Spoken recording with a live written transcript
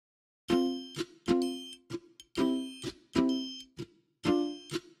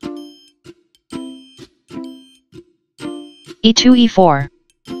e2 e4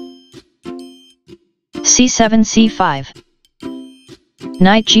 c7 c5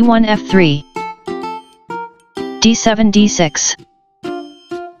 knight g1 f3 d7 d6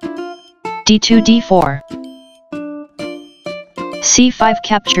 d2 d4 c5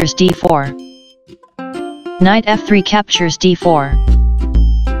 captures d4 knight f3 captures d4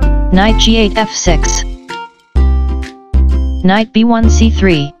 knight g8 f6 knight b1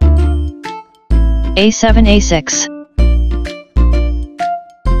 c3 a7 a6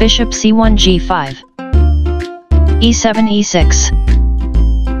 bishop c1 g5 e7 e6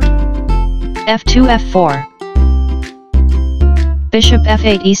 f2 f4 bishop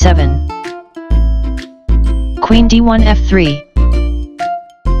f8 e7 queen d1 f3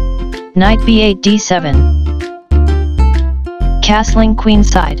 knight b8 d7 castling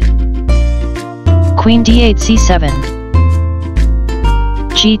queenside queen d8 c7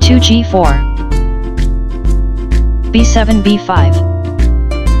 g2 g4 b7 b5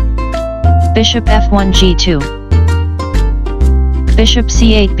 bishop f1 g2 bishop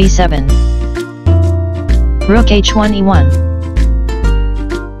c8 b7 rook h1 e1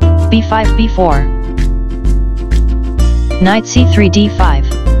 b5 b4 knight c3 d5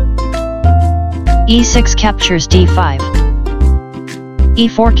 e6 captures d5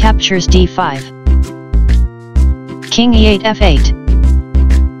 e4 captures d5 king e8 f8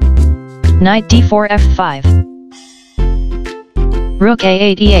 knight d4 f5 rook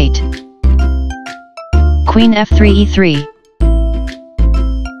a8 e8 queen f3 e3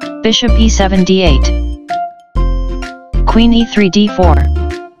 bishop e7 d8 queen e3 d4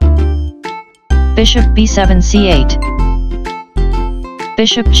 bishop b7 c8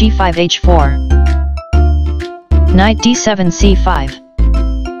 bishop g5 h4 knight d7 c5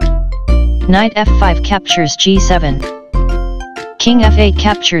 knight f5 captures g7 king f8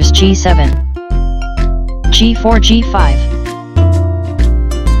 captures g7 g4 g5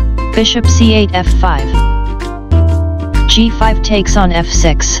 bishop c8 f5 g5 takes on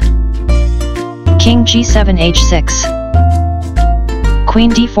f6 king g7 h6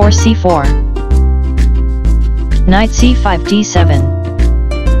 queen d4 c4 knight c5 d7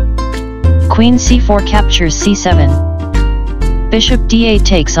 queen c4 captures c7 bishop d8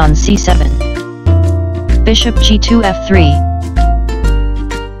 takes on c7 bishop g2 f3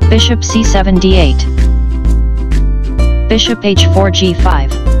 bishop c7 d8 bishop h4 g5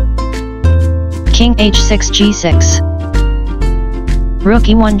 king h6 g6 rook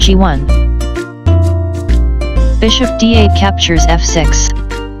e1 g1 bishop d8 captures f6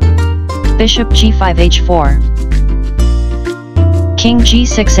 bishop g5 h4 king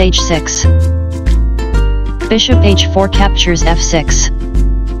g6 h6 bishop h4 captures f6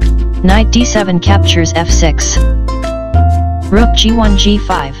 knight d7 captures f6 rook g1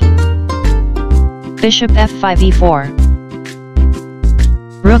 g5 bishop f5 e4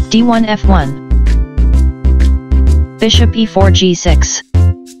 rook d1 f1 bishop e4 g6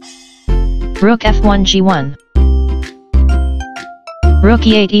 rook f1 g1 rook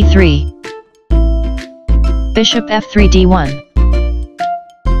e8 e3 bishop f3 d1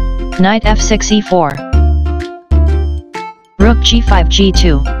 knight f6 e4 rook g5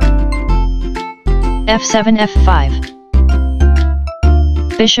 g2 f7 f5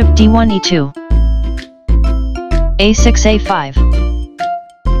 bishop d1 e2 a6 a5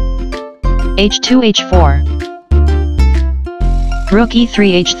 h2 h4 rook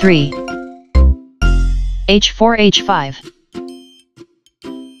e3 h3 h4 h5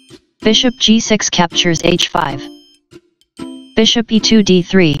 bishop g6 captures h5 bishop e2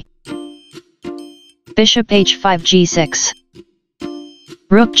 d3 bishop h5 g6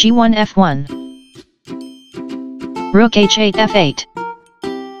 rook g1 f1 rook h8 f8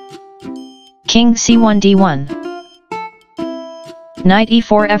 king c1 d1 knight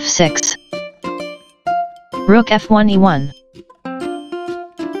e4 f6 rook f1 e1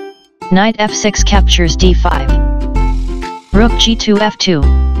 knight f6 captures d5 rook g2 f2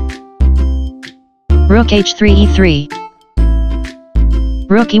 rook h3 e3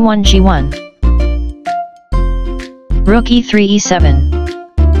 rook e1 g1 rook e3 e7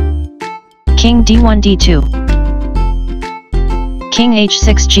 king d1 d2 king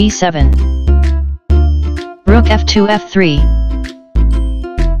h6 g7 rook f2 f3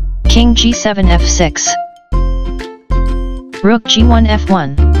 king g7 f6 rook g1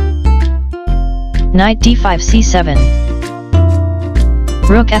 f1 knight d5 c7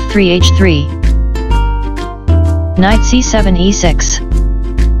 rook f3 h3 knight c7 e6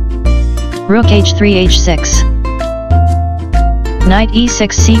 rook h3 h6 knight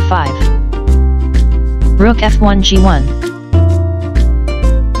e6 c5 rook f1 g1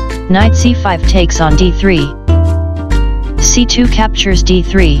 knight c5 takes on d3 c2 captures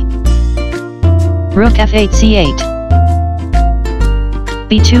d3. Rook f8 c8.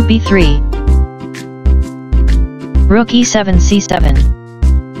 b2 b3. Rook e7 c7.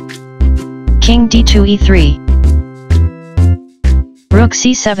 King d2 e3. Rook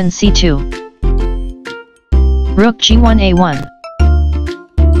c7 c2. Rook g1 a1.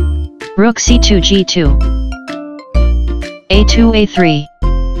 Rook c2 g2. a2 a3.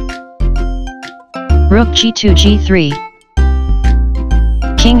 Rook g2 g3.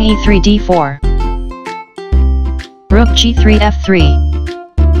 King e3 d4. Rook g3 f3.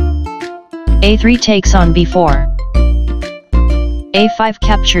 a3 takes on b4. a5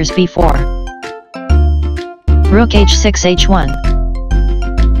 captures b4. Rook h6 h1.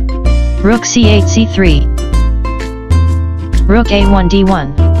 Rook c8 c3. Rook a1 d1.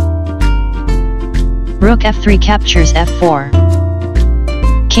 Rook f3 captures f4.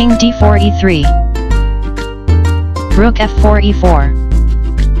 King d4 e3. Rook f4 e4.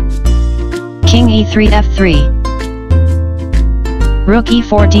 King e3 f3. Rook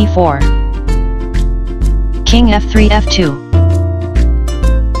e4 d4. King f3 f2.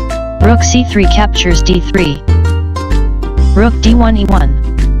 Rook c3 captures d3. Rook d1 e1.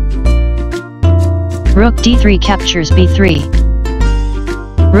 Rook d3 captures b3.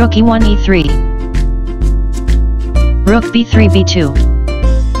 Rook e1 e3. Rook b3 b2.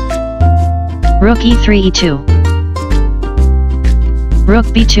 Rook e3 e2. Rook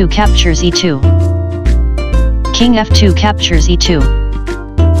b2 captures e2. King f2 captures e2.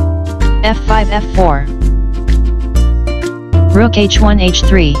 f5 f4. Rook h1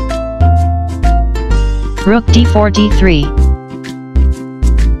 h3. Rook d4 d3.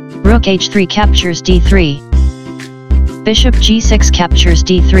 Rook h3 captures d3. Bishop g6 captures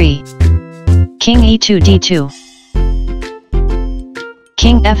d3. King e2 d2.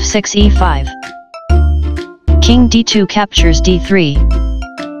 King f6 e5. King d2 captures d3.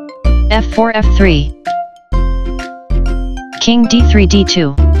 f4 f3. King d3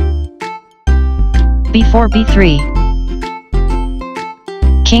 d2. b4 b3.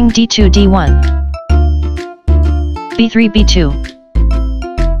 King d2 d1. b3 b2.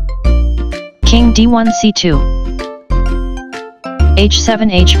 King d1 c2.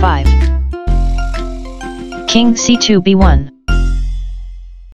 h7 h5. King c2 b1.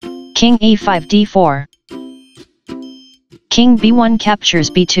 King e5 d4. King b1 captures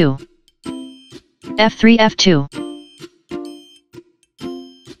b2. f3 f2.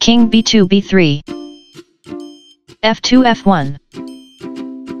 King b2 b3. f2 f1.